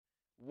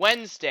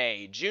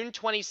Wednesday, June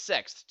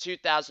 26th,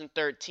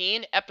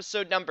 2013,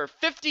 episode number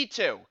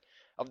 52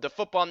 of the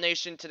Football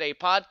Nation Today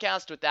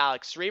podcast with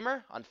Alex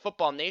Reamer on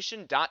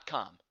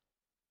footballnation.com.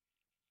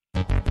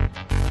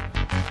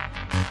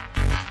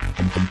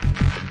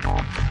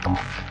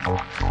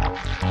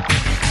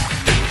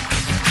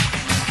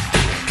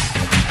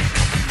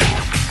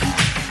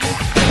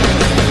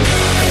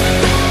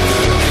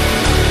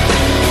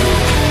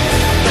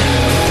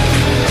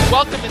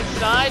 Welcome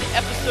inside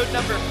episode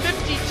number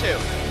 52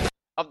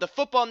 of the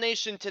Football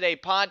Nation Today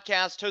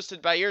podcast,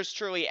 hosted by yours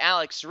truly,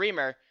 Alex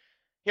Reamer,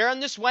 here on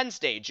this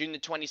Wednesday, June the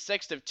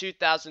 26th of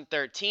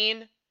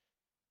 2013.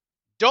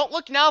 Don't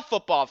look now,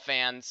 football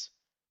fans,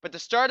 but the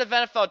start of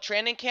NFL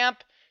training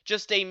camp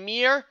just a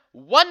mere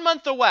 1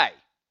 month away.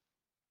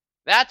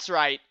 That's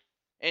right,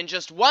 in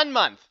just 1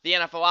 month, the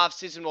NFL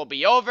offseason will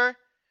be over,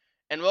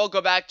 and we'll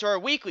go back to our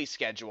weekly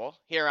schedule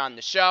here on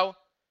the show.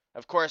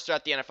 Of course,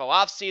 throughout the NFL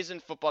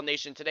offseason, Football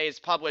Nation Today is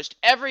published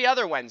every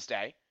other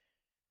Wednesday,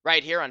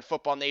 right here on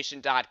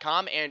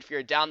footballnation.com, and for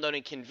your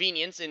downloading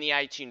convenience in the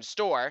iTunes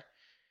Store.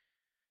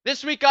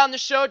 This week on the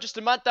show, just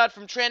a month out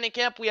from training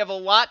camp, we have a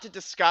lot to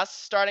discuss,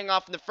 starting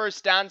off in the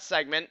first down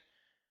segment,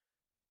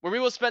 where we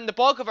will spend the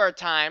bulk of our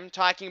time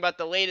talking about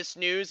the latest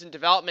news and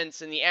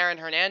developments in the Aaron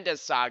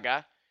Hernandez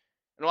saga,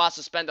 and we'll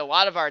also spend a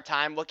lot of our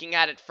time looking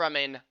at it from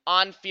an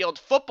on-field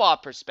football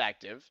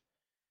perspective,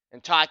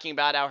 and talking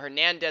about how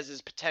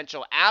Hernandez's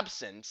potential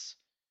absence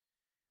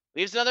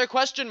leaves another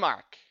question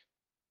mark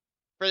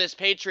for this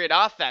Patriot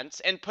offense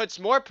and puts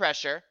more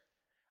pressure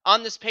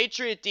on this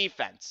Patriot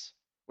defense.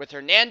 With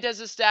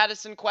Hernandez's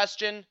status in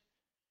question,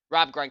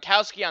 Rob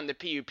Gronkowski on the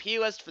PUP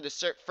list for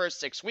the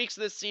first 6 weeks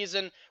of this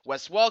season,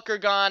 Wes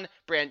Welker gone,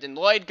 Brandon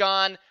Lloyd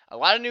gone, a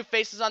lot of new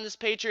faces on this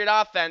Patriot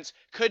offense,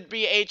 could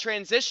be a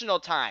transitional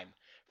time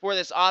for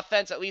this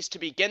offense, at least to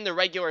begin the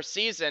regular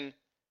season.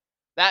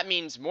 That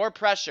means more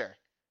pressure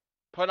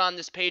put on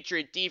this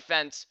Patriot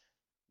defense,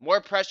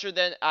 more pressure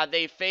than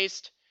they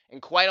faced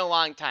in quite a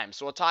long time.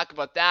 So we'll talk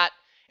about that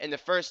in the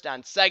first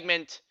down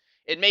segment.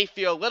 It may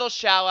feel a little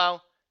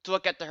shallow to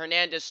look at the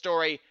Hernandez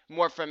story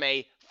more from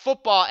a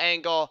football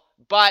angle,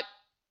 but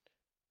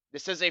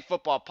this is a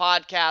football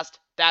podcast.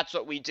 That's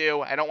what we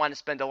do. I don't want to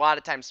spend a lot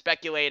of time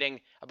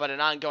speculating about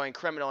an ongoing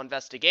criminal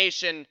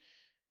investigation.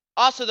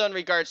 Also, though, in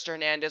regards to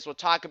Hernandez, we'll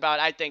talk about,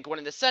 I think, one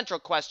of the central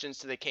questions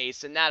to the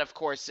case, and that, of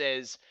course,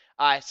 is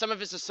some of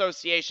his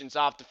associations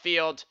off the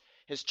field,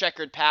 his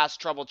checkered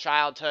past, troubled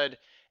childhood,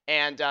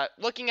 and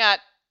looking at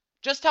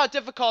just how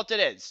difficult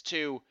it is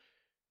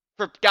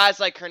for guys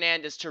like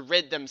Hernandez to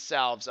rid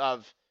themselves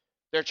of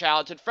their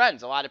childhood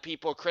friends. A lot of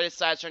people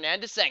criticize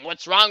Hernandez, saying,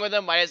 what's wrong with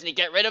him? Why doesn't he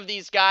get rid of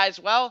these guys?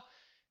 Well,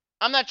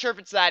 I'm not sure if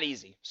it's that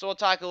easy, so we'll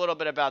talk a little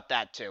bit about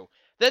that too.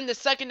 Then the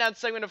second down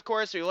segment, of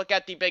course, we look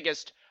at the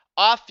biggest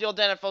off-field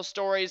NFL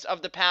stories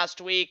of the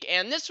past week,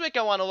 and this week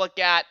I want to look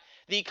at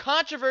the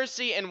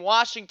controversy in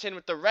Washington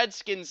with the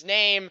Redskins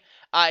name,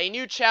 a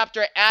new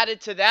chapter added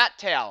to that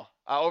tale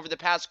over the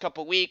past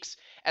couple weeks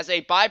as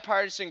a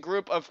bipartisan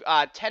group of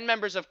 10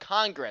 members of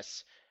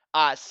Congress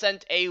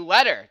sent a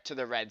letter to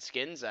the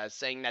Redskins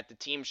saying that the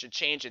team should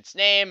change its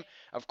name.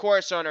 Of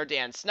course, owner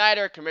Dan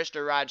Snyder,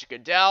 Commissioner Roger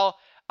Goodell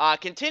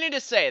continue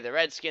to say the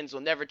Redskins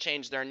will never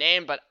change their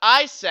name, but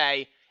I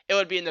say it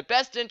would be in the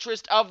best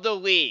interest of the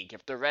league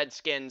if the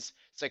Redskins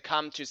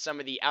succumb to some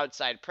of the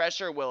outside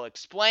pressure. We'll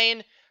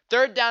explain.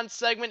 Third down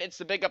segment, it's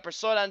the Big Upper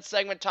Slowdown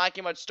segment,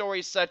 talking about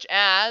stories such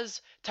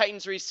as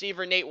Titans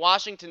receiver Nate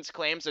Washington's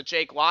claims that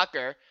Jake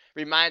Locker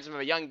reminds him of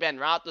a young Ben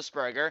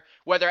Roethlisberger,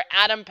 whether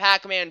Adam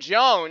Pac-Man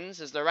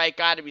Jones is the right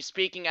guy to be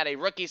speaking at a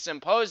rookie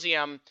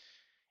symposium,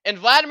 and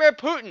Vladimir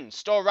Putin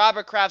stole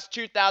Robert Kraft's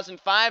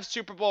 2005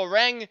 Super Bowl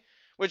ring,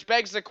 which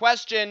begs the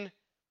question,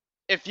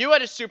 if you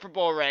had a Super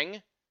Bowl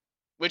ring,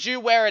 would you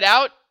wear it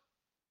out?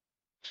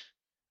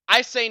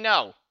 I say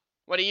no.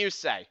 What do you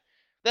say?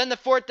 Then the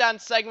fourth down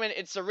segment,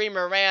 it's the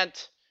Reamer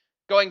rant,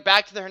 going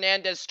back to the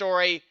Hernandez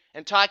story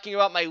and talking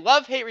about my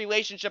love-hate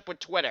relationship with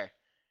Twitter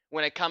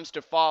when it comes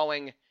to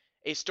following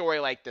a story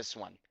like this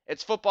one.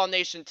 It's Football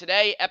Nation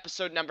Today,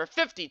 episode number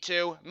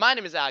 52. My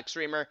name is Alex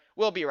Reamer.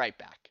 We'll be right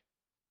back.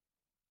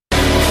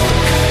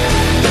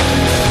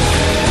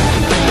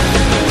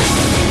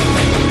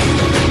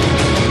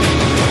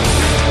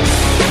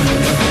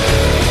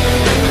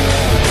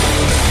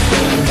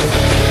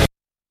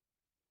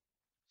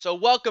 So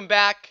welcome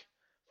back,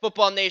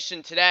 Football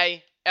Nation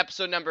Today,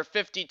 episode number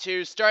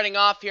 52, starting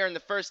off here in the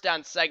first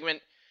down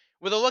segment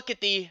with a look at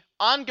the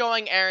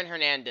ongoing Aaron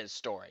Hernandez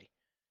story.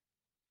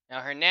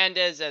 Now,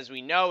 Hernandez, as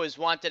we know, is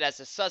wanted as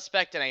a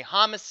suspect in a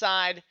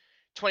homicide.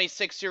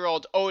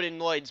 26-year-old Odin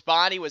Lloyd's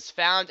body was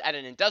found at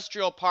an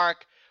industrial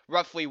park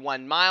roughly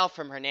 1 mile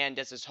from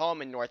Hernandez's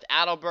home in North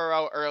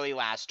Attleboro early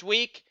last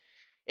week.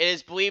 It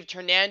is believed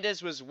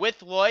Hernandez was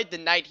with Lloyd the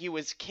night he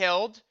was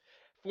killed.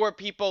 4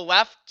 people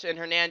left in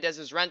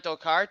Hernandez's rental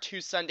car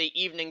 2 Sunday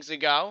evenings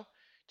ago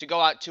to go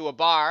out to a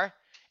bar,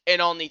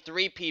 and only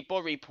 3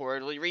 people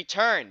reportedly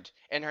returned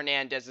in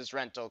Hernandez's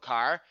rental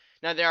car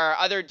Now, there are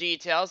other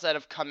details that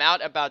have come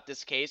out about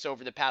this case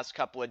over the past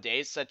couple of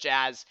days, such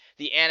as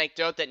the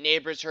anecdote that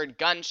neighbors heard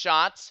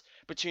gunshots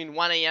between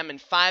 1 a.m.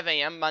 and 5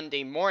 a.m.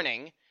 Monday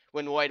morning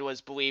when Lloyd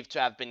was believed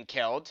to have been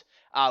killed.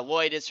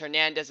 Lloyd is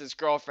Hernandez's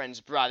girlfriend's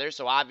brother,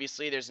 so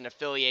obviously there's an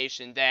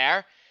affiliation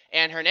there.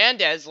 And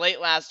Hernandez, late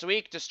last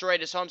week,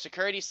 destroyed his home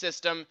security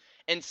system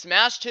and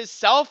smashed his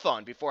cell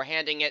phone before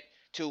handing it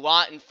to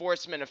law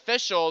enforcement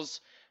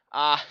officials.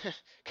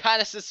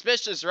 Kind of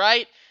suspicious,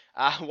 right?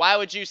 Why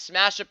would you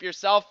smash up your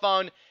cell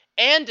phone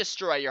and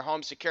destroy your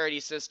home security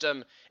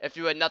system if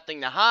you had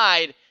nothing to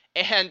hide?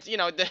 And, you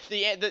know,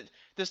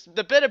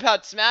 the bit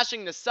about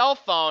smashing the cell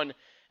phone,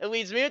 it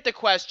leads me with the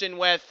question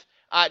with,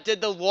 did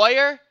the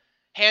lawyer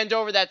hand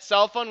over that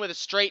cell phone with a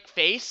straight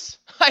face?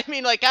 I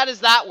mean, like, how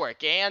does that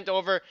work? You hand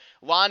over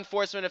law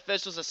enforcement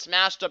officials a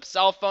smashed up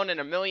cell phone in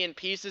a million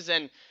pieces,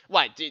 and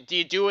what, do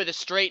you do it with a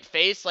straight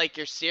face like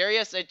you're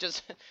serious? It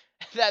just,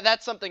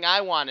 that's something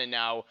I want to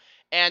know.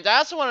 And I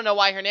also want to know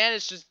why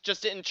Hernandez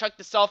just didn't chuck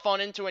the cell phone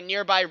into a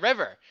nearby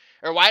river.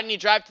 Or why didn't he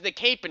drive to the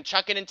Cape and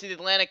chuck it into the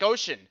Atlantic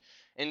Ocean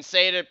and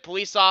say to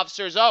police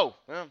officers, oh,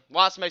 well,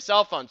 lost my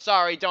cell phone,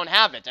 sorry, don't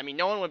have it. I mean,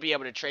 no one would be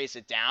able to trace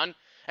it down.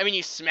 I mean,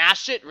 you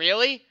smashed it,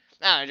 really?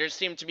 No, there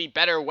seem to be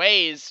better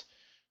ways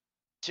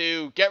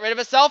to get rid of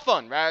a cell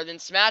phone rather than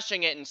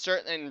smashing it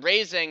and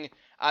raising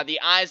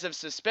the eyes of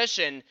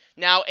suspicion.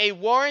 Now, a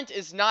warrant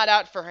is not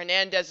out for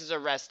Hernandez's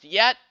arrest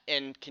yet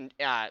in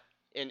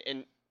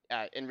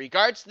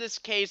regards to this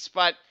case,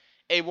 but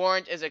a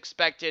warrant is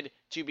expected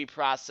to be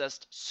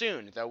processed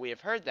soon, though we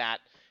have heard that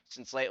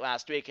since late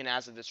last week, and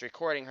as of this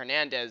recording,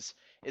 Hernandez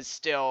is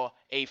still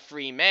a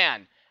free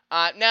man.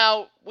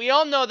 Now, we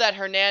all know that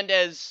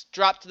Hernandez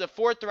dropped to the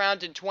 4th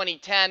round in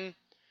 2010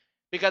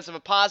 because of a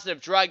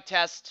positive drug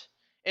test,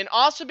 and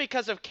also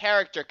because of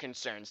character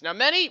concerns. Now,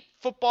 many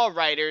football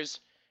writers,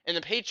 and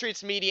the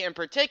Patriots media in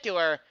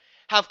particular,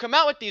 have come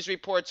out with these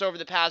reports over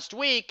the past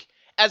week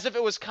as if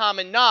it was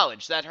common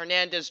knowledge that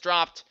Hernandez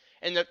dropped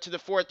to the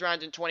 4th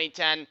round in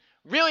 2010,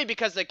 really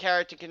because of the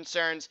character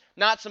concerns,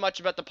 not so much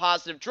about the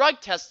positive drug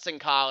tests in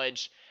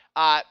college.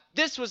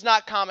 This was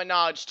not common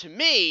knowledge to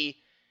me.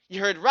 You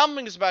heard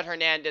rumblings about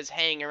Hernandez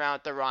hanging around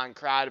with the wrong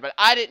crowd, but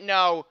I didn't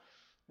know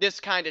this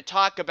kind of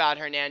talk about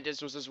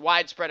Hernandez was as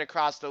widespread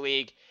across the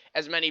league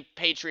as many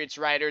Patriots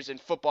writers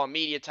and football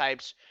media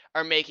types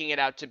are making it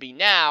out to be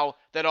now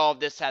that all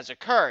of this has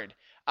occurred.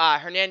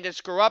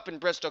 Hernandez grew up in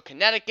Bristol,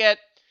 Connecticut,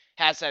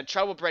 has had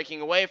trouble breaking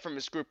away from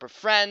his group of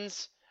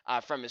friends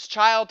from his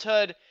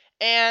childhood,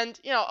 and,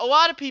 you know, a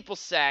lot of people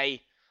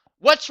say,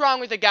 what's wrong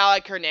with a guy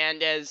like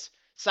Hernandez?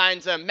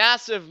 Signs a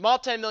massive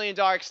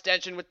multi-million-dollar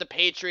extension with the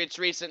Patriots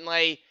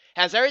recently,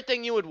 has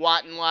everything you would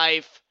want in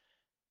life.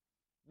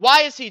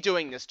 Why is he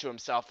doing this to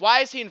himself? Why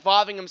is he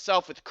involving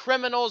himself with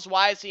criminals?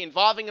 Why is he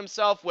involving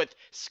himself with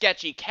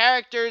sketchy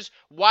characters?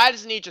 Why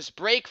doesn't he just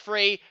break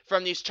free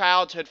from these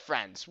childhood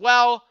friends?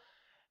 Well,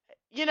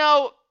 you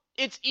know,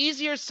 it's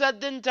easier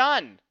said than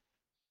done.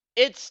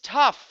 It's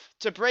tough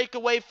to break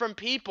away from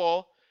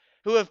people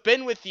who have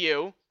been with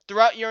you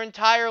throughout your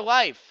entire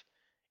life.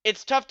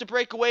 It's tough to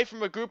break away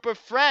from a group of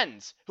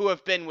friends who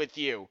have been with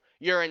you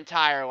your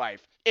entire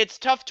life. It's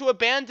tough to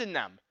abandon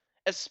them,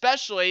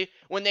 especially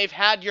when they've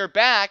had your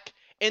back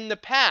in the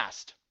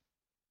past.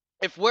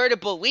 If we're to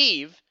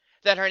believe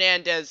that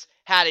Hernandez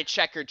had a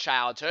checkered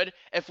childhood,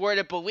 if we're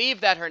to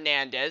believe that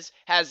Hernandez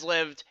has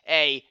lived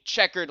a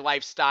checkered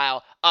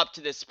lifestyle up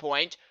to this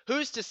point,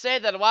 who's to say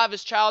that a lot of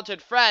his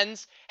childhood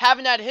friends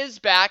haven't had his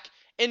back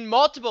in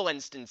multiple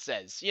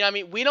instances? You know, I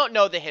mean, we don't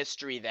know the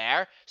history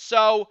there,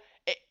 so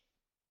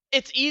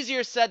it's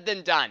easier said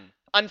than done,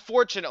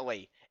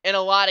 unfortunately, in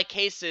a lot of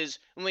cases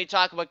when we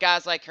talk about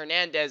guys like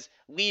Hernandez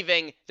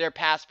leaving their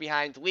past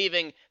behind,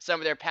 leaving some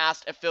of their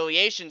past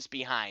affiliations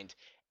behind.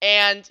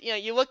 And, you know,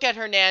 you look at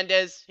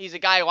Hernandez, he's a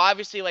guy who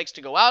obviously likes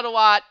to go out a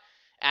lot,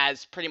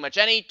 as pretty much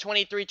any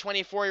 23,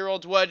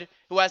 24-year-old would,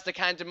 who has the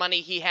kind of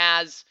money he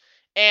has.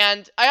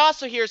 And I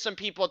also hear some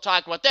people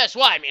talk about this.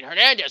 Well, I mean,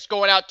 Hernandez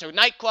going out to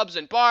nightclubs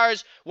and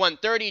bars,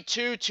 1:30,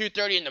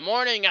 2:30 in the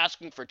morning,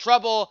 asking for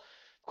trouble.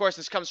 Of course,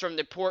 this comes from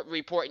the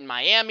report in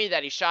Miami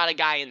that he shot a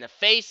guy in the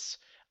face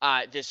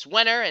this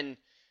winter, and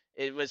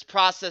it was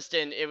processed,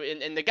 and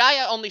the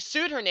guy only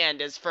sued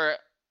Hernandez for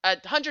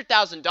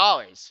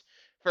 $100,000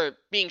 for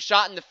being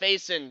shot in the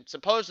face and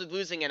supposedly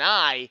losing an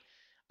eye.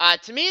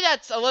 To me,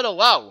 that's a little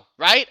low,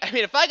 right? I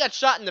mean, if I got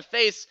shot in the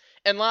face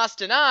and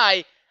lost an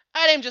eye,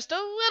 I'd aim just a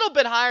little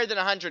bit higher than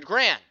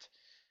 $100,000.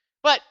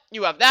 But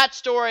you have that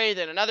story,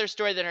 then another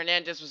story that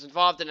Hernandez was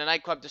involved in a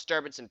nightclub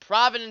disturbance in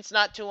Providence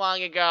not too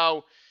long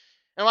ago.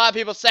 And a lot of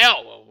people say,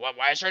 oh, well,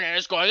 why is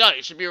Hernandez going out?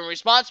 He should be more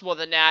responsible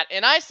than that.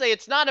 And I say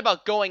it's not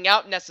about going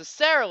out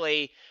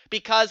necessarily,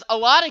 because a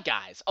lot of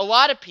guys, a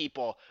lot of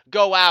people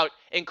go out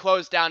and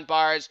close down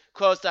bars,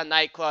 close down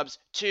nightclubs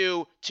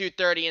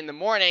 2:30 in the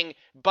morning,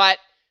 but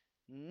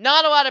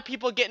not a lot of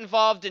people get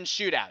involved in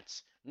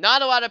shootouts.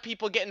 Not a lot of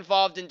people get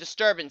involved in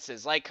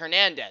disturbances like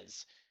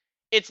Hernandez.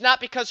 It's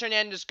not because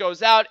Hernandez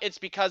goes out, it's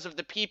because of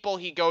the people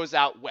he goes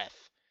out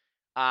with.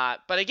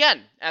 But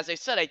again, as I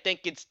said, I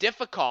think it's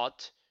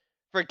difficult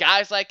for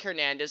guys like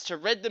Hernandez to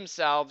rid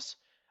themselves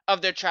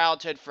of their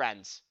childhood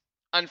friends,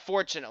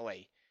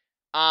 unfortunately.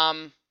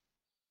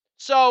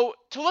 So,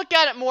 to look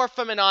at it more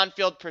from an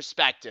on-field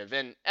perspective,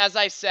 and as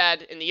I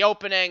said in the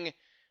opening,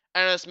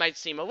 I know this might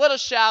seem a little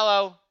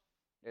shallow.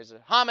 There's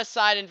a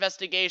homicide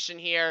investigation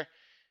here,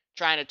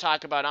 trying to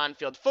talk about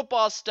on-field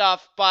football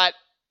stuff, but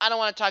I don't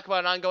want to talk about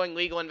an ongoing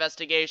legal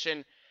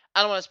investigation.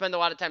 I don't want to spend a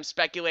lot of time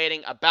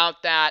speculating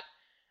about that.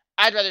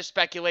 I'd rather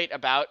speculate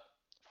about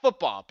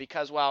football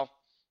because, well,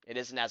 it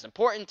isn't as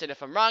important, and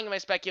if I'm wrong in my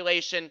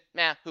speculation,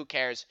 who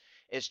cares?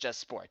 It's just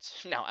sports.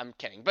 No, I'm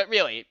kidding. But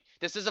really,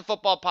 this is a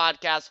football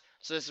podcast,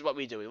 so this is what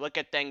we do. We look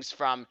at things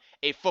from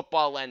a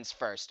football lens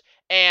first,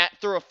 and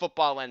through a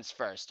football lens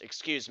first,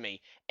 excuse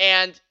me.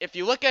 And if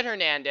you look at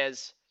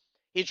Hernandez,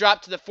 he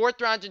dropped to the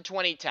 4th round in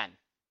 2010.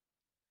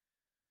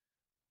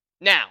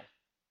 Now,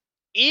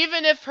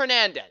 even if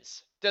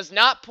Hernandez does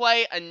not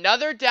play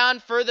another down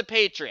for the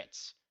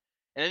Patriots,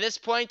 and at this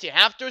point you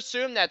have to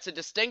assume that's a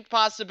distinct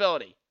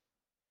possibility,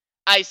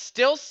 I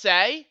still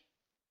say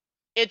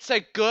it's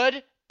a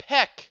good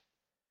pick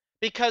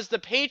because the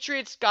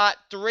Patriots got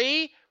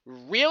 3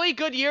 really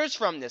good years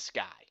from this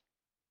guy.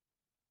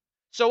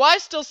 So I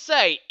still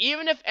say,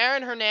 even if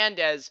Aaron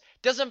Hernandez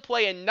doesn't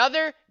play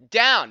another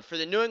down for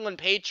the New England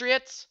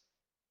Patriots,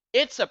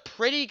 it's a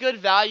pretty good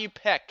value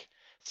pick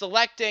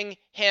selecting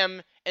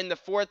him in the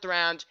 4th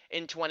round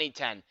in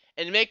 2010.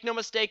 And make no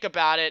mistake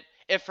about it,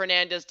 if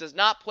Hernandez does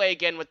not play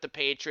again with the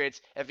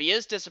Patriots, if he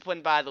is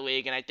disciplined by the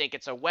league, and I think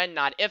it's a when,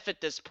 not if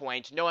at this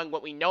point, knowing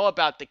what we know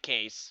about the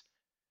case,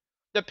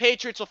 the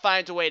Patriots will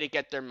find a way to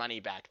get their money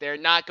back. They're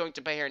not going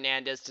to pay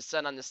Hernandez to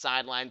sit on the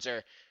sidelines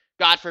or,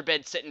 God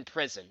forbid, sit in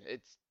prison.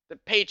 The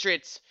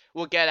Patriots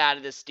will get out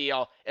of this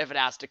deal if it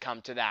has to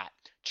come to that.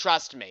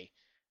 Trust me.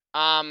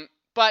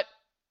 But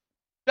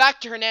back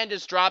to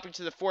Hernandez dropping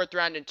to the 4th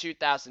round in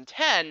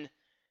 2010,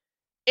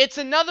 it's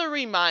another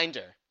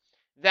reminder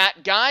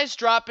that guys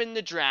drop in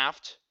the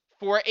draft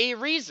for a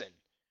reason.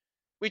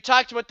 We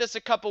talked about this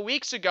a couple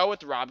weeks ago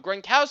with Rob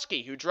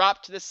Gronkowski, who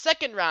dropped to the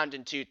 2nd round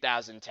in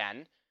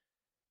 2010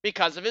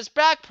 because of his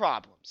back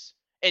problems.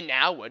 And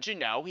now, would you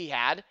know, he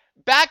had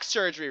back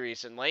surgery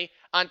recently,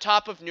 on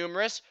top of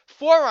numerous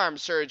forearm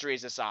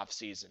surgeries this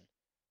offseason.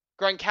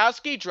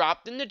 Gronkowski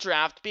dropped in the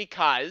draft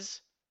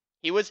because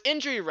he was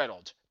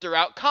injury-riddled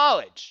throughout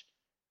college.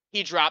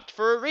 He dropped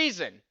for a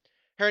reason.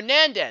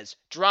 Hernandez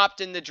dropped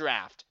in the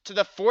draft to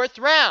the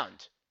 4th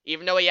round,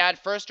 even though he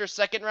had 1st or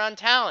 2nd round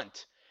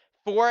talent,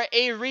 for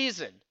a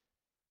reason.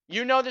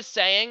 You know the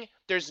saying,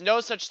 there's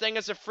no such thing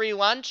as a free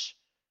lunch?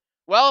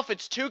 Well, if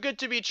it's too good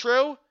to be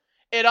true,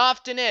 it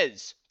often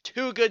is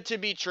too good to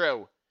be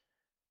true.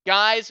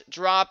 Guys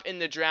drop in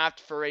the draft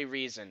for a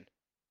reason.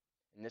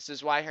 And this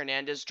is why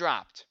Hernandez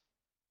dropped.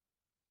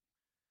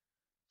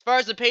 As far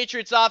as the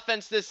Patriots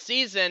offense this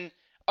season,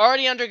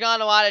 already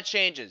undergone a lot of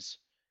changes.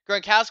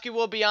 Gronkowski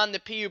will be on the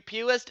PUP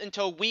list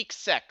until week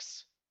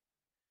 6.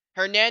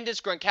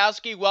 Hernandez,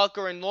 Gronkowski,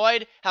 Welker, and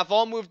Lloyd have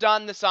all moved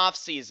on this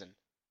offseason.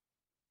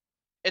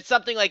 It's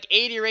something like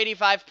 80 or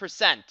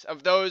 85%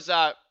 of those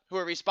who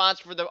are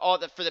responsible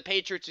for the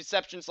Patriots'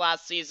 receptions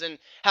last season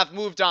have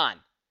moved on.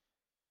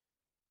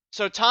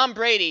 So Tom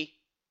Brady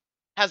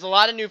has a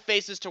lot of new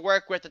faces to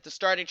work with at the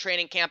starting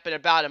training camp in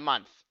about a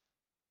month.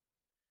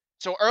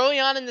 So early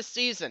on in the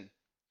season,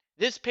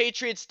 this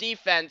Patriots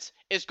defense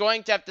is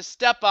going to have to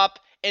step up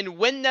and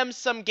win them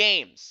some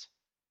games.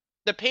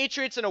 The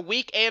Patriots in a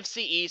weak AFC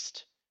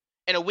East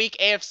and a weak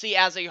AFC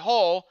as a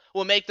whole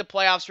will make the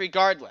playoffs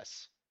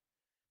regardless.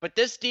 But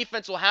this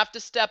defense will have to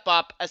step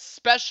up,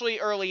 especially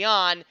early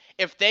on,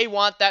 if they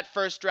want that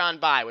 1st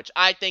round bye, which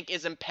I think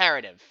is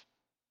imperative.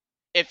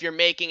 If you're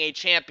making a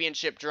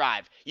championship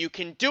drive, you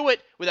can do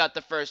it without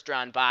the 1st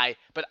round bye,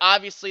 but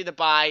obviously the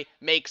bye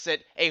makes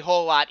it a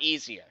whole lot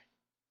easier.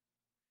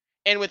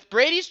 And with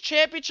Brady's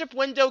championship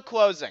window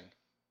closing,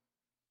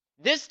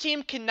 this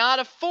team cannot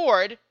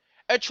afford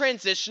a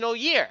transitional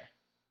year.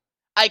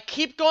 I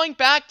keep going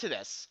back to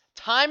this.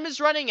 Time is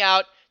running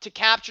out to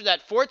capture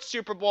that 4th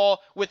Super Bowl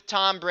with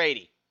Tom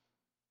Brady.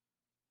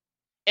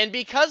 And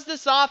because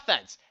this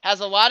offense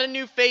has a lot of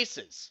new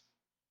faces,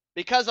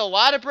 because a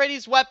lot of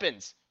Brady's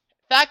weapons,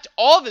 in fact,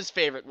 all of his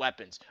favorite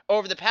weapons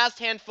over the past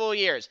handful of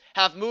years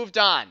have moved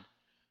on,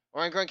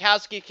 or in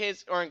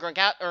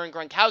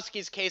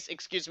Gronkowski's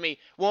case,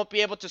 won't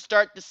be able to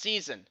start the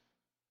season.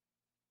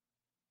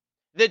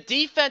 The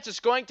defense is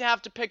going to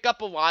have to pick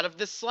up a lot of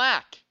the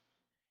slack.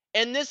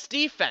 And this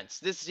defense,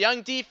 this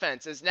young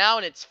defense, is now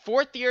in its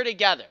 4th year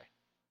together.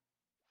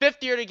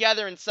 5th year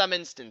together in some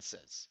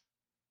instances.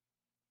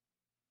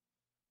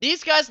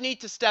 These guys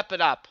need to step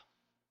it up.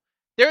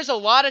 There's a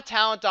lot of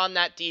talent on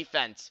that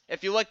defense,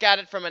 if you look at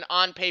it from an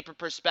on-paper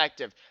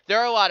perspective. There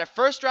are a lot of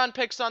 1st round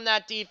picks on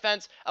that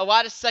defense, a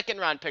lot of 2nd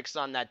round picks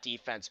on that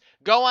defense.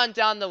 Go on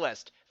down the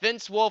list.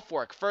 Vince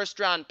Wilfork, 1st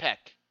round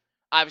pick.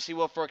 Obviously,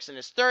 Wilfork's in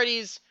his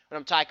 30s. When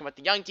I'm talking about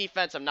the young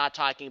defense, I'm not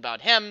talking about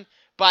him.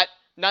 But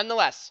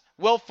nonetheless,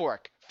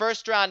 Wilfork,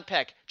 1st round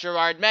pick.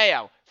 Gerard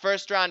Mayo,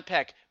 1st round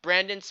pick.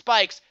 Brandon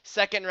Spikes,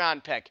 2nd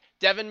round pick.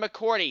 Devin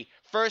McCourty,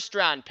 1st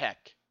round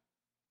pick.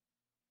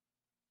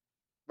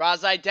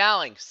 Razai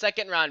Dowling,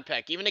 second-round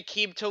pick. Even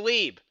Aqib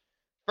Talib,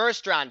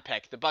 first-round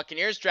pick. The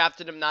Buccaneers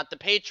drafted him, not the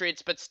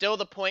Patriots, but still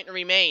the point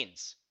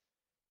remains.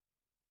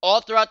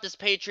 All throughout this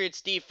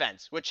Patriots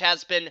defense, which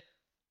has been,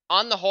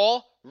 on the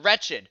whole,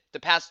 wretched the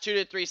past 2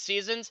 to 3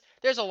 seasons,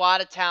 there's a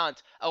lot of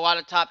talent, a lot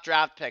of top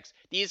draft picks.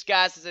 These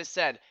guys, as I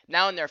said,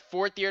 now in their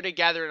 4th year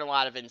together in a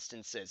lot of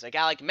instances. A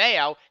guy like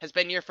Mayo has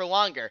been here for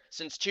longer,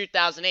 since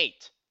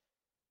 2008.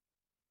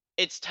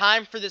 It's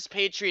time for this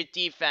Patriot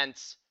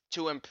defense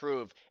to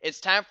improve.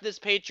 It's time for this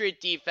Patriot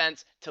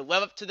defense to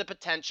live up to the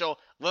potential,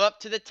 live up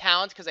to the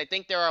talent, because I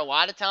think there are a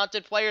lot of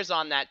talented players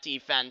on that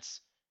defense,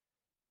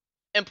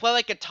 and play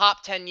like a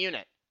top 10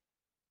 unit.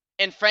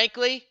 And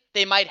frankly,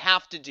 they might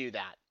have to do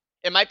that.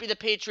 It might be the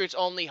Patriots'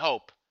 only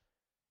hope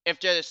if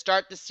they're to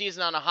start the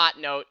season on a hot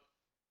note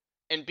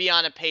and be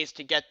on a pace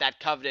to get that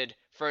coveted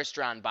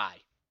first-round bye.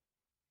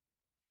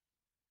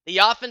 The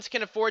offense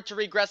can afford to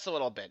regress a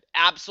little bit,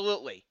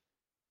 absolutely.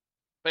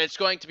 But it's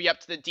going to be up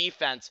to the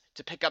defense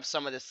to pick up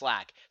some of the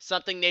slack,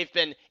 something they've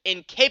been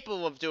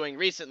incapable of doing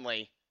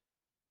recently,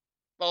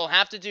 but will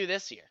have to do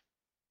this year.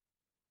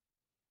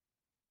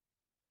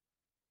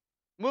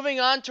 Moving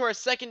on to our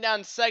second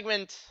down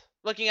segment,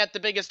 looking at the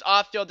biggest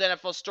off-field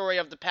NFL story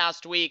of the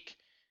past week.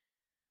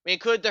 We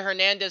include the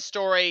Hernandez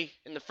story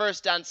in the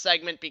first down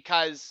segment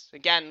because,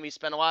 again, we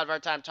spent a lot of our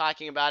time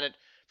talking about it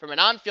from an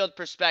on-field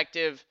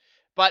perspective.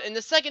 But in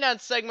the second down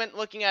segment,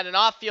 looking at an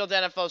off-field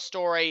NFL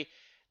story,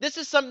 this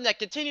is something that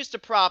continues to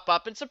prop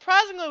up, and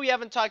surprisingly, we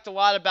haven't talked a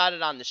lot about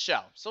it on the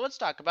show. So let's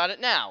talk about it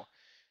now.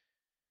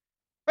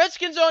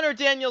 Redskins owner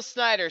Daniel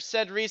Snyder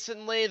said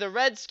recently the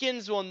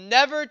Redskins will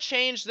never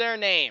change their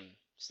name.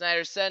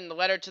 Snyder said in the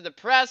letter to the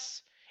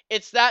press,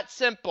 "It's that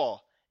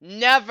simple.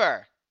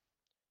 Never."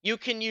 You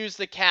can use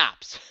the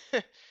caps.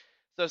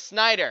 So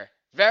Snyder,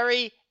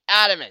 very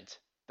adamant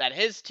that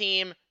his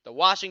team, the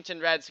Washington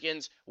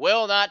Redskins,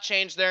 will not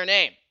change their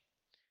name.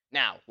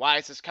 Now, why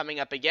is this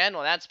coming up again?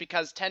 Well, that's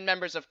because 10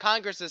 members of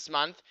Congress this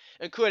month,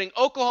 including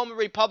Oklahoma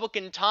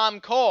Republican Tom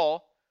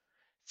Cole,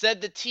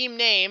 said the team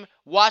name,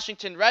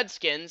 Washington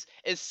Redskins,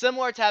 is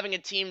similar to having a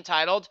team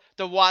titled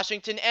the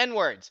Washington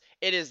N-Words.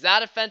 It is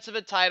that offensive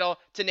a title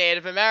to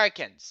Native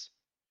Americans.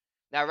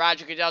 Now,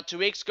 Roger Goodell 2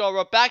 weeks ago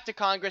wrote back to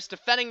Congress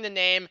defending the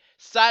name,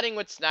 siding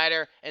with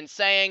Snyder, and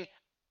saying,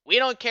 "We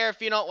don't care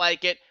if you don't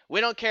like it.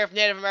 We don't care if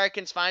Native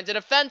Americans find it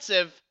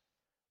offensive.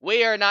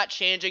 We are not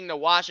changing the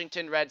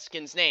Washington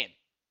Redskins name."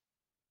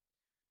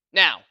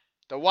 Now,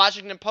 the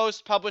Washington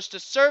Post published a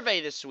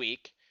survey this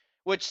week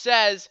which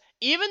says,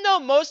 even though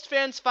most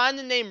fans find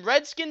the name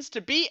Redskins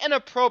to be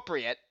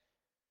inappropriate,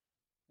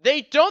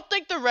 they don't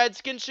think the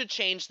Redskins should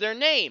change their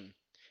name.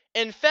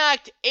 In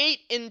fact, 8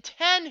 in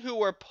 10 who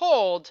were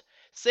polled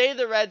say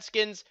the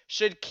Redskins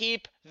should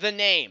keep the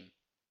name.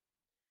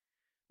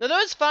 Now,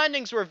 those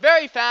findings were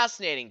very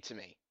fascinating to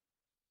me,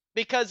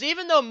 because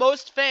even though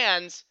most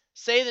fans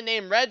say the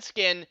name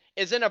Redskin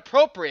is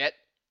inappropriate,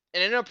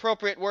 an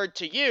inappropriate word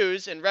to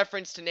use in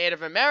reference to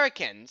Native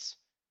Americans,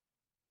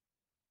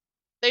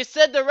 they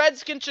said the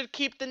Redskins should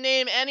keep the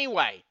name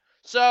anyway.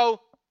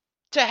 So,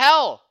 to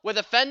hell with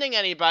offending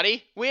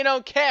anybody. We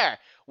don't care.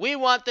 We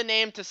want the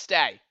name to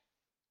stay.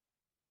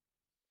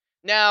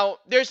 Now,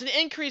 there's an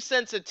increased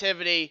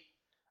sensitivity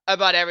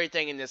about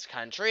everything in this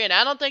country, and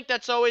I don't think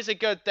that's always a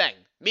good thing.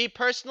 Me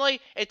personally,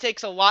 it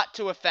takes a lot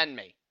to offend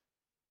me.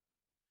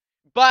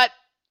 But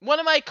one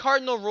of my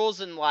cardinal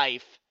rules in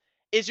life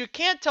is you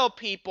can't tell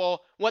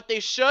people what they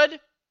should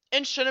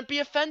and shouldn't be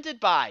offended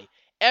by.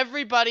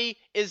 Everybody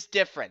is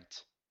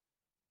different.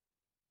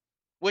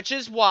 Which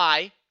is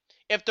why,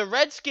 if the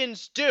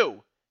Redskins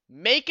do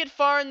make it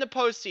far in the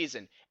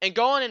postseason and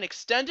go on an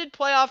extended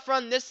playoff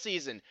run this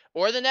season,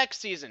 or the next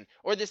season,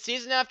 or the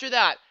season after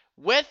that,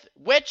 with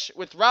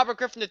Robert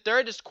Griffin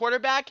III as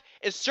quarterback,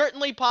 is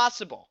certainly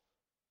possible.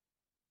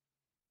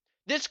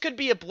 This could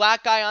be a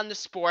black eye on the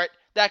sport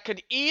that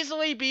could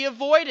easily be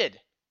avoided.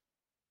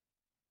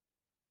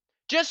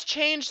 Just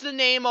change the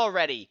name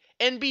already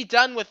and be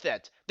done with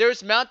it.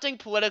 There's mounting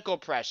political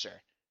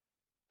pressure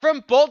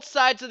from both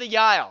sides of the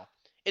aisle.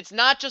 It's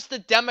not just the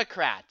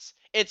Democrats.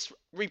 It's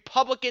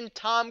Republican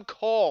Tom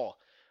Cole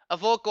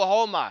of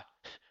Oklahoma.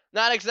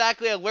 Not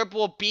exactly a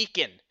liberal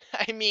beacon.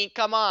 I mean,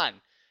 come on.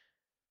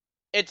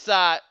 It's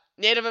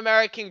Native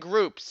American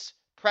groups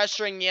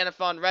pressuring the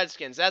NFL and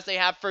Redskins, as they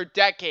have for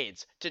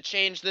decades, to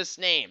change this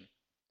name.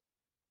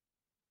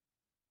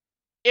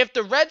 If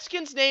the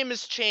Redskins name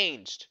is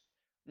changed,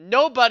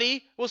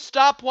 nobody will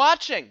stop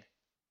watching.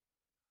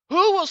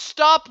 Who will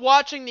stop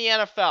watching the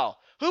NFL?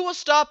 Who will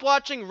stop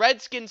watching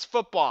Redskins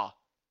football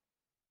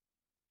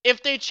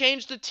if they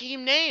change the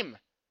team name?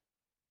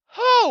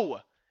 Who?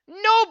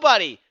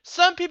 Nobody.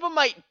 Some people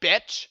might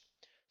bitch.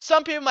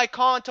 Some people might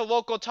call into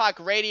local talk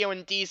radio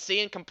in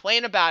D.C. and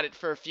complain about it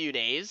for a few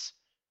days.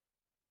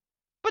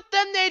 But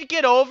then they'd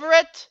get over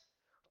it.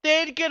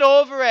 They'd get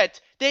over it.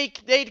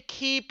 They'd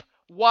keep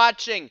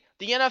watching.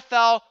 The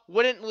NFL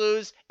wouldn't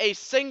lose a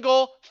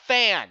single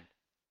fan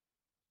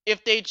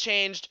if they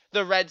changed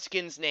the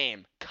Redskins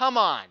name. Come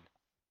on.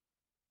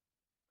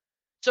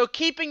 So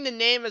keeping the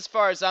name, as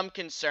far as I'm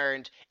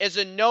concerned, is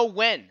a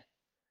no-win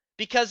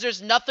because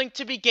there's nothing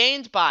to be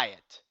gained by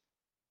it.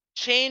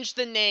 Change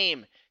the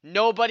name.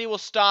 Nobody will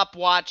stop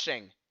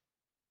watching.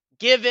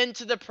 Give in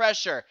to the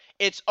pressure.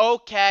 It's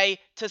okay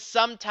to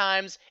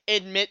sometimes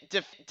admit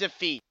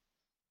defeat.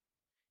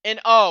 And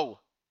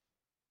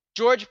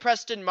George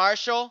Preston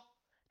Marshall,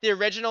 the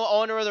original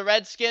owner of the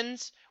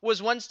Redskins,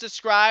 was once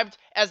described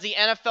as the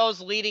NFL's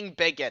leading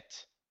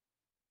bigot.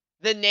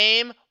 The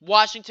name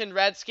Washington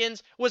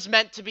Redskins was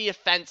meant to be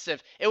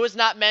offensive. It was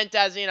not meant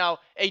as,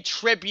 a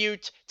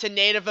tribute to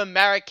Native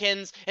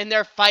Americans and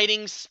their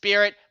fighting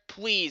spirit.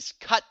 Please,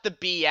 cut the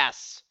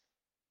BS.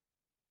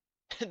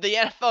 The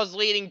NFL's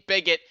leading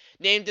bigot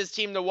named his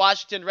team the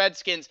Washington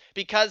Redskins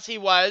because he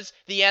was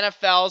the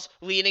NFL's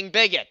leading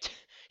bigot.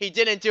 He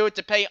didn't do it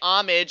to pay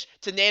homage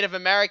to Native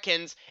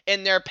Americans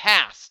in their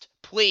past.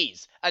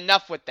 Please,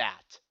 enough with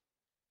that.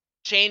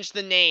 Change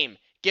the name.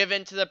 Give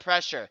in to the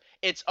pressure.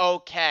 It's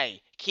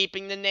okay.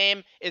 Keeping the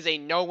name is a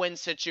no-win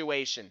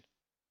situation.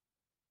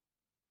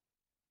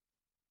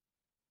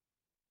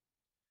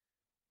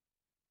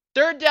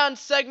 Third down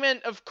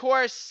segment, of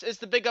course, is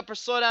the Big Up or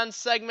Slowdown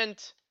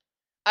segment.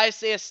 I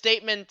say a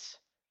statement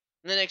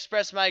and then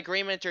express my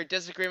agreement or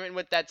disagreement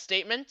with that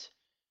statement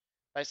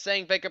by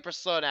saying Big Up or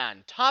Slowdown.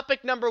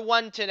 Topic number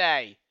 1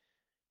 today.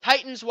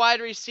 Titans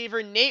wide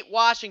receiver Nate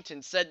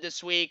Washington said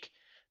this week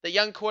that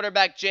young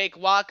quarterback Jake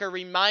Locker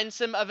reminds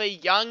him of a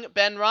young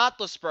Ben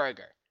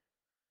Roethlisberger.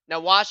 Now,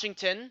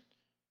 Washington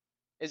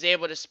is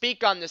able to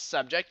speak on this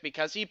subject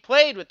because he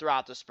played with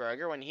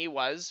Roethlisberger when he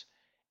was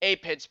a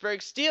Pittsburgh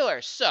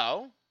Steeler.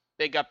 So,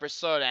 Big Up or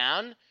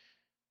Slowdown,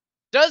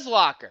 does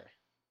Locker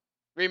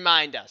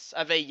remind us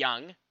of a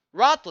young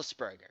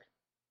Roethlisberger?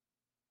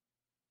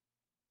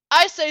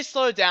 I say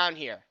slow down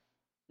here.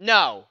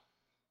 No.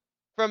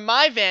 From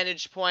my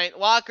vantage point,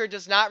 Locker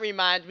does not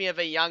remind me of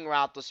a young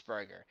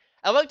Roethlisberger.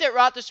 I looked at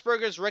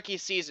Roethlisberger's rookie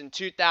season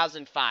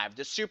 2005,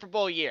 the Super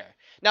Bowl year.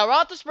 Now,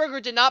 Roethlisberger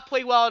did not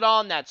play well at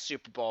all in that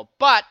Super Bowl,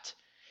 but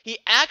he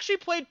actually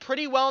played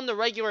pretty well in the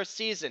regular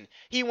season.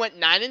 He went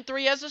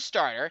 9-3 as a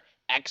starter,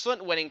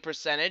 excellent winning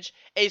percentage,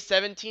 a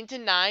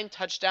 17-9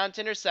 touchdown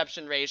to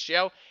interception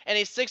ratio, and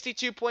a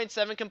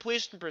 62.7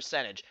 completion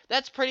percentage.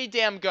 That's pretty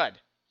damn good.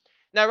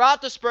 Now,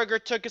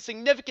 Roethlisberger took a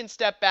significant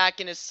step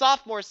back in his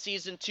sophomore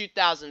season,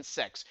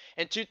 2006.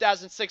 In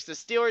 2006, the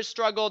Steelers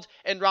struggled,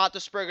 and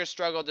Roethlisberger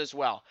struggled as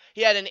well.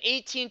 He had an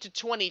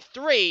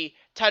 18-23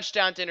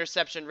 touchdown to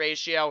interception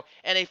ratio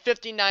and a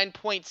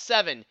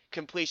 59.7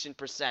 completion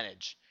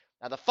percentage.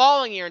 Now, the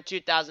following year in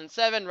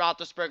 2007,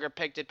 Roethlisberger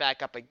picked it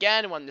back up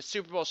again, won the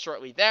Super Bowl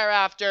shortly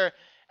thereafter.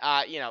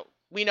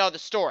 We know the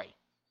story.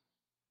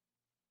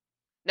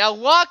 Now,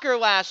 Locker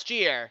last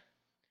year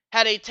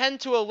had a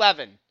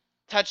 10-11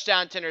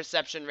 touchdown to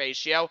interception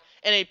ratio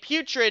and a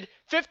putrid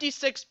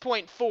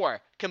 56.4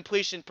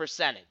 completion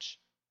percentage.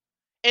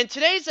 In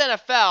today's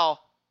NFL,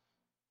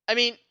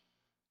 the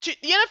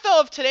NFL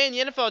of today and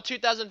the NFL of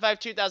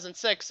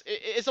 2005-2006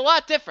 is a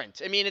lot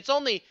different. It's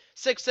only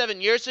 6-7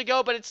 years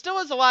ago, but it still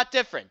is a lot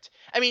different.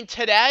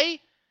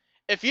 Today,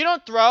 if you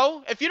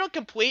don't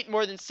complete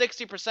more than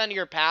 60% of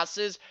your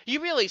passes,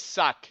 you really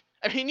suck.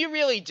 You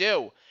really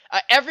do.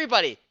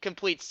 Everybody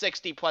completes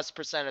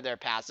 60+% of their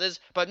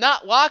passes, but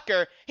not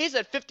Locker. He's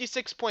at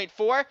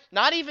 56.4,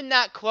 not even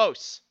that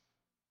close.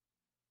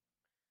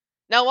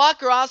 Now,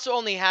 Locker also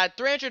only had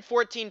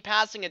 314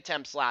 passing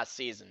attempts last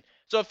season.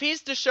 So if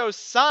he's to show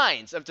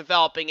signs of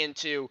developing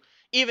into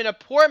even a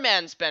poor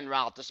man's Ben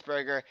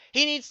Roethlisberger,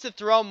 he needs to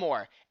throw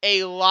more,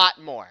 a lot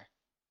more.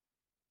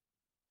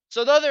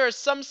 So though there are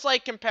some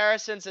slight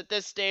comparisons at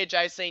this stage,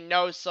 I say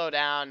no, slow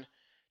down.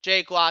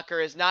 Jake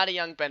Locker is not a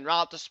young Ben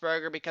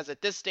Roethlisberger because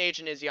at this stage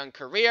in his young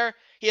career,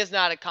 he has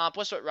not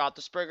accomplished what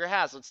Roethlisberger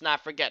has. Let's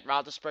not forget,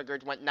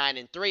 Roethlisberger went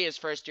 9-3 his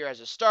first year as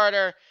a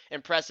starter.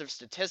 Impressive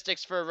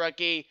statistics for a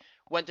rookie.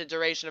 Went the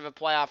duration of a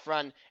playoff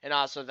run, and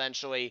also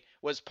eventually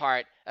was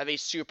part of a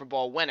Super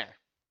Bowl winner.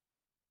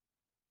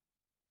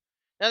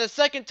 Now, the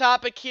second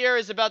topic here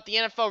is about the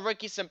NFL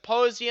Rookie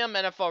Symposium.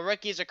 NFL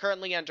rookies are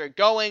currently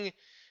undergoing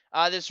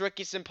this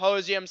Rookie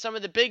Symposium. Some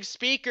of the big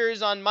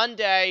speakers on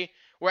Monday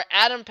were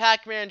Adam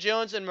Pac-Man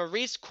Jones and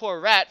Maurice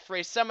Clarett for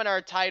a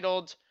seminar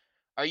titled,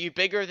 Are You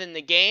Bigger Than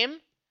the Game?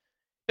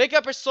 Big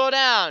Up or Slow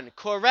Down?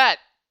 Clarett,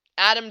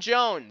 Adam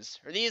Jones.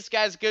 Are these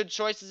guys good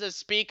choices as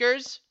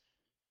speakers?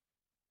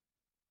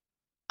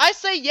 I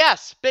say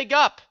yes, big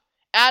up.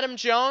 Adam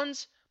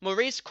Jones,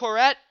 Maurice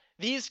Clarett,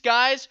 these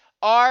guys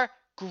are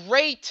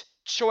great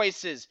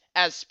choices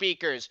as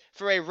speakers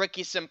for a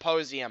Rookie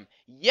Symposium.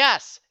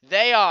 Yes,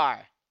 they are.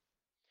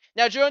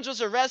 Now, Jones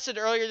was arrested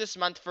earlier this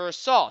month for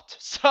assault.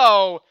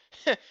 So,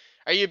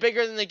 are you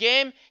bigger than the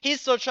game?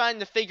 He's still trying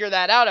to figure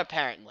that out,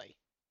 apparently.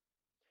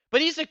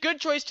 But he's a good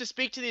choice to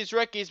speak to these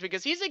rookies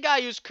because he's a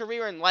guy whose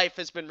career in life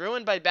has been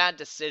ruined by bad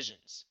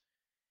decisions.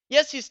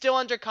 Yes, he's still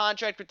under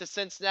contract with the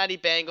Cincinnati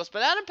Bengals,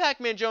 but Adam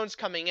Pac-Man Jones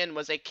coming in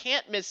was a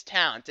can't-miss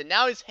talent, and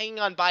now he's hanging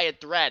on by a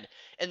thread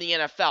in the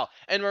NFL.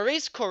 And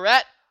Maurice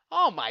Clarett,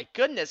 oh my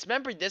goodness,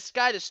 remember this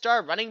guy, the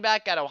star running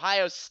back at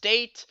Ohio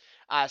State?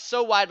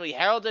 so widely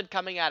heralded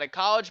coming out of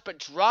college, but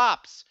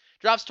drops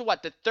to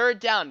what, the third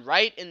down,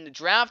 right, in the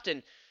draft,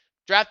 and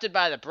drafted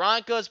by the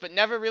Broncos, but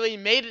never really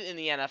made it in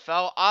the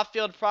NFL.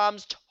 Off-field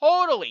problems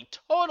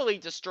totally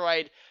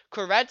destroyed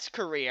Corrett's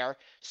career.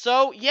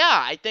 So,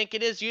 yeah, I think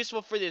it is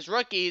useful for these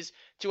rookies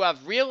to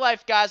have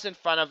real-life guys in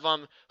front of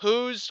them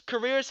whose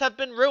careers have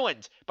been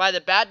ruined by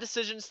the bad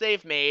decisions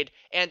they've made.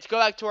 And to go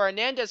back to our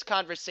Hernandez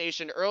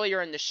conversation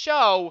earlier in the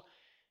show,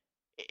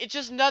 it's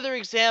just another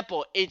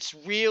example. It's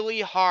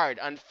really hard,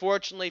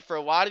 unfortunately, for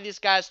a lot of these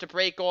guys to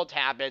break old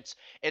habits.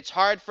 It's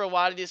hard for a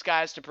lot of these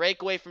guys to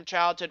break away from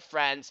childhood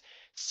friends.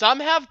 Some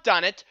have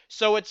done it,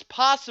 so it's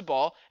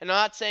possible. And I'm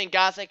not saying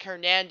guys like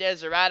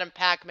Hernandez or Adam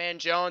Pac-Man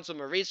Jones or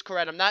Maurice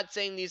Clarett, I'm not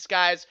saying these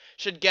guys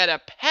should get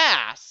a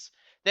pass.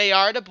 They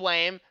are to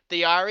blame.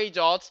 They are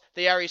adults.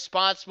 They are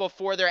responsible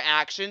for their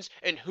actions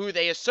and who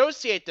they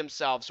associate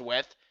themselves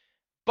with.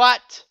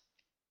 But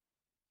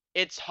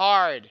it's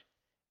hard.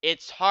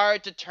 It's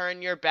hard to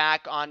turn your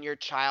back on your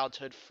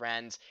childhood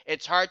friends.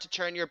 It's hard to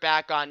turn your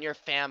back on your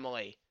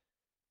family.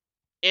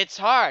 It's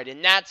hard,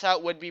 and that's how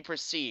it would be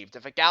perceived.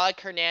 If a guy like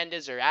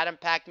Hernandez or Adam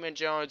Pac-Man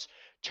Jones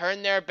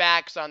turn their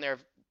backs on their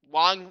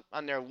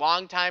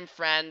longtime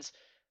friends,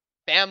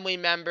 family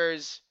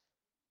members,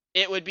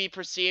 it would be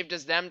perceived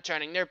as them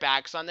turning their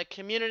backs on the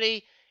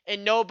community,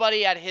 and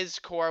nobody at his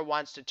core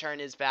wants to turn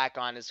his back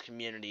on his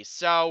community.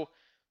 So,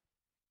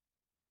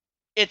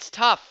 it's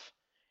tough.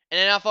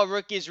 And NFL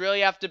rookies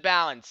really have to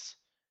balance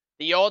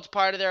the old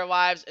part of their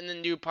lives and the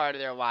new part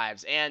of their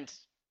lives. And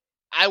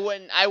I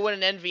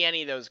wouldn't envy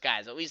any of those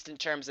guys, at least in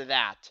terms of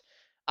that,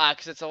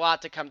 because it's a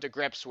lot to come to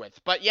grips with.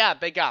 But yeah,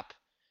 big up.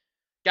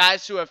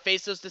 Guys who have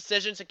faced those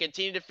decisions and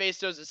continue to face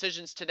those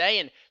decisions today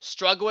and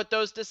struggle with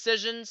those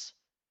decisions,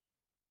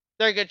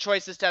 they're good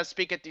choices to have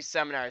speak at these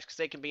seminars because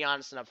they can be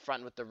honest and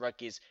upfront with the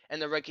rookies,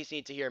 and the rookies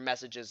need to hear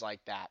messages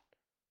like that.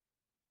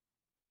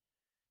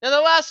 Now,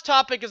 the last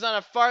topic is on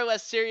a far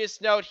less serious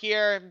note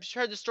here. I'm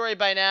sure you heard the story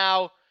by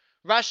now.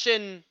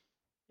 Russian,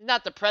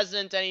 not the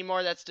president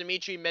anymore, that's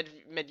Dmitry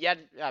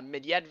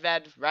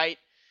Medvedev, right?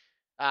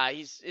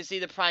 Is he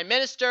the prime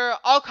minister?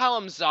 I'll call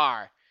him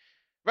Tsar.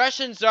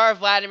 Russian Tsar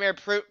Vladimir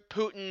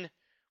Putin,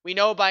 we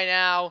know by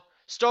now,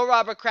 stole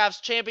Robert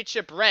Kraft's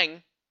championship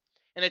ring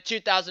in a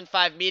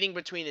 2005 meeting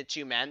between the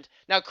two men.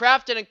 Now,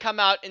 Kraft didn't come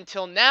out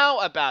until now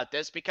about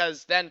this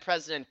because then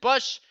President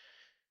Bush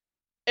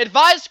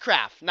advised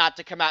Kraft not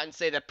to come out and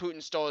say that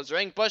Putin stole his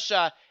ring. Bush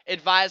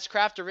advised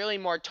Kraft, or really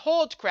more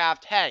told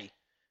Kraft, hey,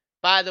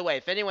 by the way,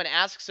 if anyone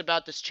asks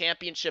about this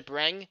championship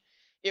ring,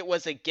 it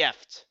was a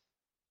gift.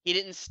 He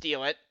didn't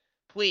steal it.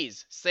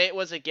 Please, say it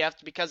was a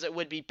gift because it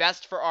would be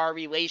best for our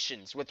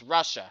relations with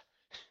Russia.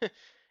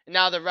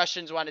 Now the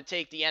Russians want to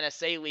take the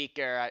NSA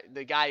leaker,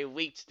 the guy who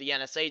leaked the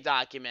NSA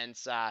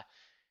documents,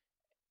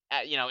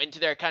 into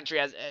their country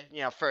as,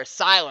 for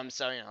asylum.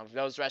 So,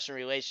 those Russian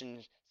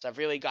relations have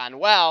really gone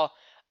well.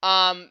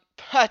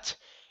 But,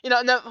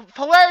 and the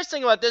hilarious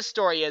thing about this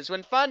story is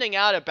when finding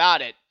out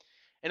about it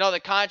and all the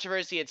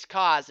controversy it's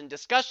caused and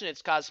discussion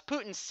it's caused,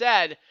 Putin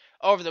said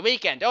over the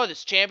weekend, oh,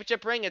 this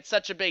championship ring, it's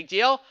such a big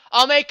deal,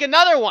 I'll make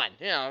another one.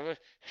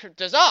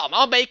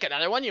 I'll make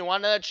another one. You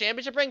want another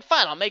championship ring?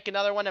 Fine, I'll make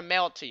another one and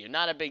mail it to you.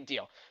 Not a big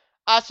deal.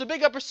 So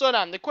big up or so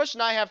down. The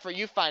question I have for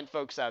you fine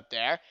folks out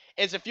there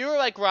is if you were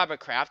like Robert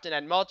Kraft and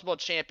had multiple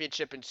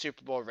championship and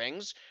Super Bowl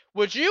rings,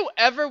 would you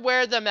ever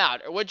wear them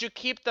out, or would you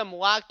keep them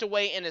locked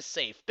away in a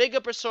safe? Big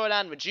up or so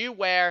down, would you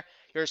wear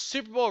your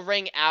Super Bowl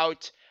ring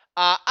out?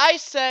 I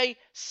say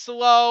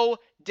slow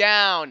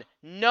down.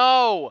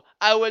 No,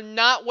 I would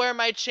not wear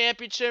my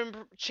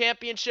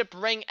championship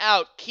ring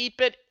out. Keep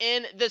it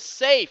in the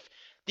safe.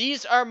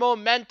 These are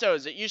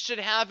mementos that you should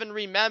have and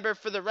remember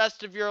for the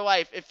rest of your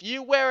life. If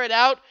you wear it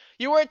out,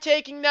 you are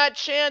taking that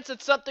chance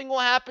that something will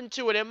happen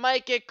to it. It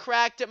might get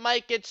cracked. It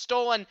might get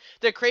stolen.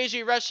 The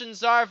crazy Russian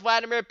Tsar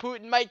Vladimir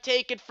Putin might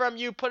take it from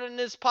you, put it in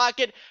his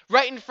pocket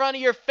right in front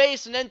of your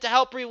face, and then to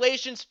help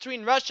relations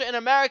between Russia and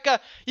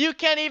America, you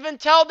can't even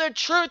tell the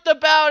truth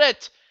about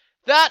it.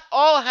 That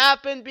all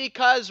happened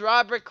because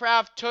Robert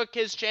Kraft took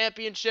his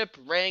championship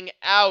ring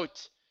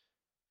out.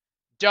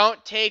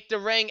 Don't take the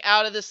ring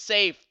out of the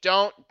safe.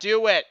 Don't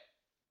do it.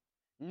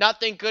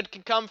 Nothing good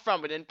can come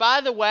from it. And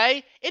by the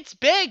way, it's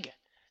big.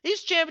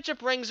 These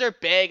championship rings are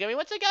big. I mean,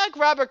 what's a guy like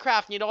Robert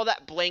Kraft need all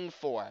that bling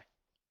for?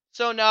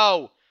 So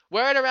no,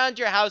 wear it around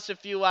your house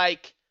if you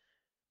like,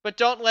 but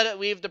don't let it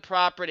leave the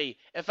property.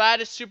 If I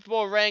had a Super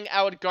Bowl ring,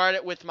 I would guard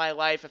it with my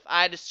life. If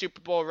I had a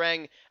Super Bowl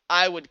ring,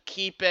 I would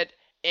keep it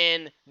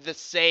in the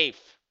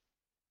safe.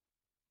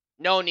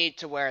 No need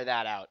to wear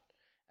that out,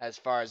 as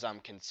far as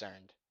I'm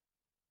concerned.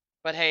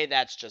 But hey,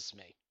 that's just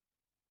me.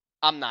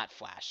 I'm not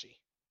flashy.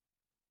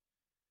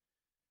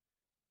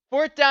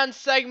 Fourth down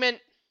segment,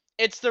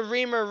 it's the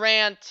Reamer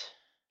rant.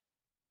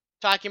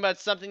 Talking about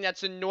something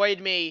that's annoyed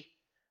me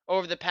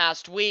over the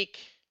past week.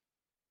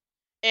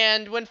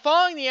 And when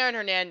following the Aaron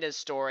Hernandez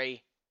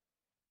story,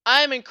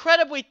 I'm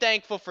incredibly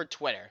thankful for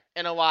Twitter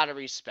in a lot of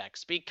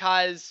respects.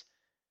 Because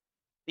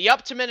the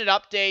up-to-minute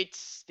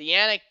updates, the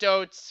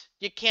anecdotes,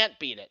 you can't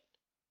beat it.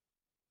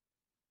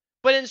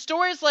 But in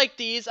stories like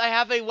these, I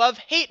have a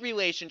love-hate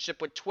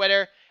relationship with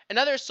Twitter and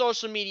other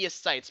social media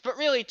sites, but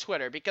really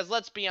Twitter, because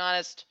let's be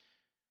honest,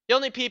 the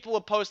only people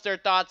who post their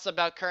thoughts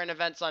about current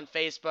events on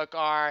Facebook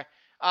are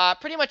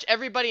pretty much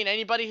everybody and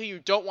anybody who you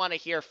don't want to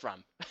hear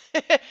from.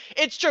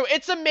 It's true.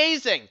 It's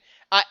amazing.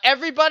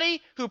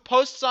 Everybody who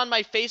posts on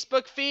my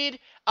Facebook feed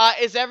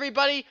is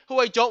everybody who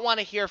I don't want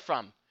to hear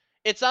from.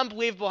 It's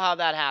unbelievable how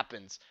that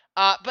happens.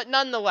 But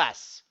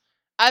nonetheless,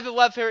 I have a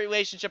love-hate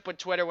relationship with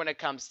Twitter when it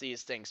comes to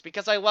these things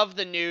because I love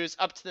the news,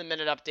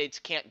 up-to-the-minute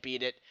updates, can't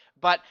beat it.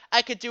 But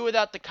I could do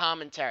without the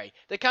commentary.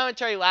 The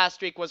commentary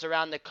last week was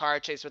around the car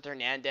chase with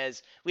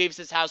Hernandez, leaves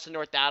his house in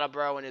North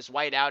Attleboro in his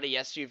white Audi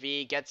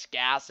SUV, gets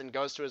gas, and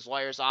goes to his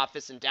lawyer's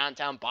office in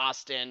downtown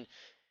Boston.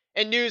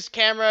 And news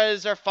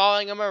cameras are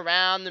following him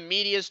around, the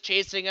media's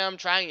chasing him,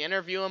 trying to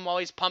interview him while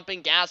he's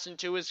pumping gas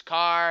into his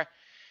car.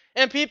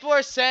 And people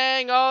are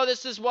saying, oh,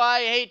 this is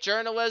why I hate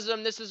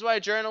journalism, this is why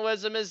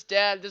journalism is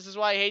dead, this is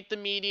why I hate the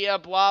media,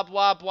 blah,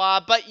 blah,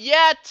 blah. But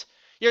yet,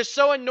 you're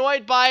so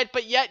annoyed by it,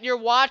 but yet you're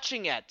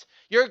watching it.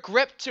 You're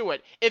gripped to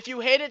it. If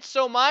you hate it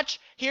so much,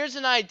 here's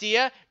an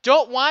idea.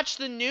 Don't watch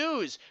the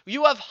news.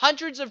 You have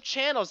hundreds of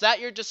channels at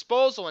your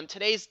disposal in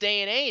today's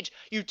day and age.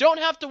 You don't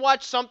have to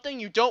watch something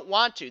you don't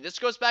want to. This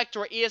goes back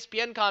to our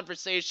ESPN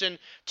conversation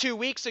 2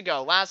 weeks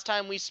ago, last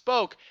time we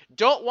spoke.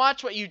 Don't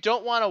watch what you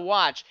don't want to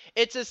watch.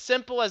 It's as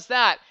simple as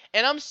that.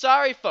 And I'm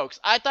sorry,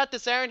 folks. I thought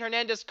this Aaron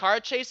Hernandez car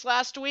chase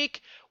last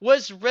week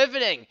was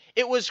riveting.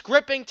 It was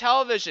gripping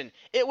television.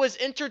 It was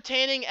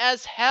entertaining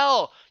as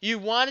hell. You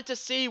wanted to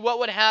see what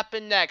would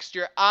happen next.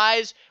 Your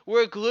eyes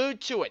were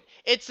glued to it.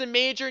 It's a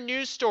major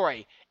news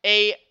story.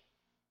 A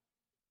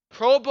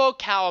Pro Bowl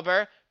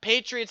caliber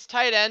Patriots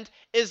tight end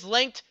is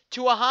linked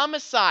to a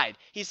homicide.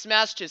 He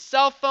smashed his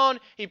cell phone.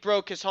 He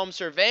broke his home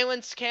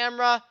surveillance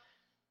camera.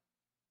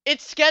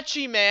 It's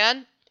sketchy,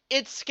 man.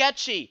 It's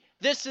sketchy.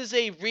 This is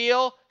a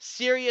real,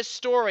 serious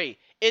story.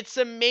 It's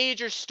a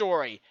major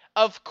story.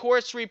 Of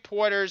course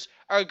reporters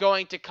are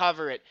going to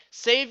cover it.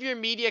 Save your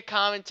media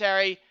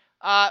commentary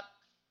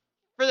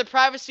for the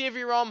privacy of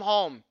your own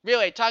home.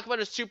 Really, talk about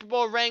a Super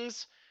Bowl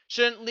rings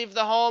shouldn't leave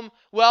the home.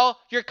 Well,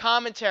 your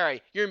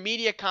commentary, your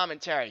media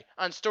commentary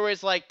on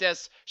stories like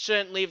this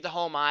shouldn't leave the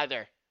home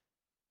either.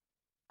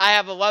 I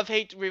have a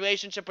love-hate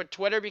relationship with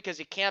Twitter because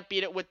you can't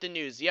beat it with the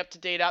news. The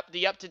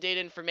up-to-date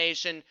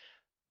information,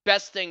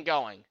 best thing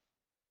going.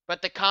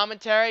 But the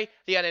commentary,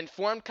 the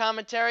uninformed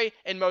commentary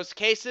in most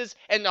cases,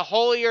 and the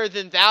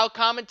holier-than-thou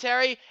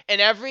commentary in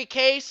every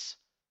case,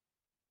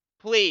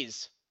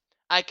 please,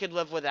 I could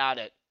live without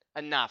it.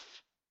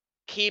 Enough.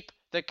 Keep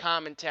the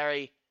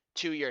commentary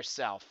to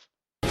yourself.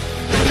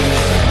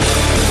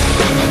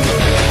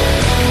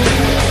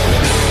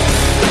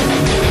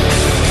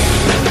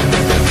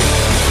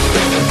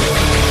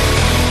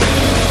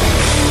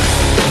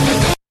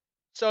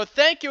 So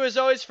thank you as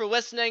always for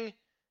listening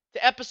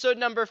to episode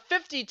number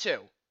 52 of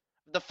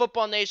the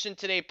Football Nation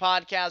Today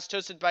podcast,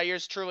 hosted by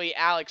yours truly,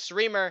 Alex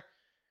Reamer.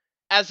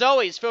 As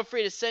always, feel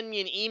free to send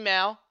me an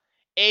email.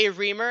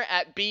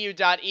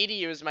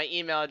 areamer@bu.edu is my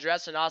email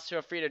address, and also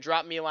feel free to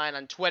drop me a line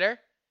on Twitter,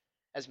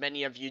 as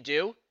many of you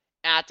do.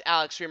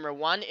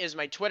 @AlexReamer1 is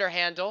my Twitter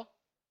handle.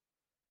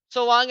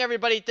 So long,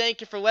 everybody.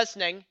 Thank you for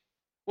listening.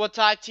 We'll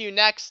talk to you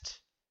next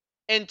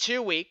in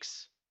 2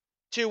 weeks,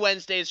 2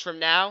 Wednesdays from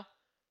now.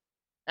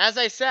 As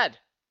I said,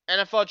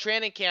 NFL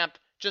training camp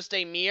just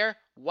a mere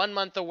 1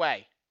 month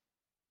away.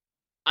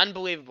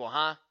 Unbelievable,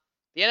 huh?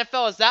 The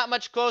NFL is that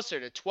much closer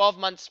to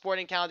 12-month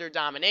sporting calendar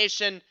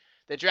domination.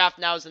 The draft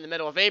now is in the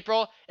middle of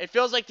April. It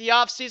feels like the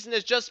offseason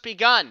has just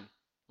begun.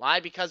 Why?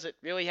 Because it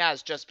really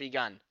has just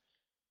begun.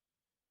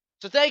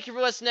 So thank you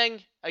for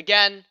listening.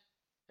 Again,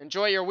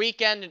 enjoy your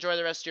weekend, enjoy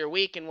the rest of your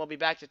week, and we'll be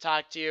back to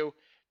talk to you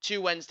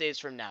 2 Wednesdays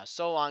from now.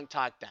 So long,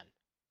 talk then.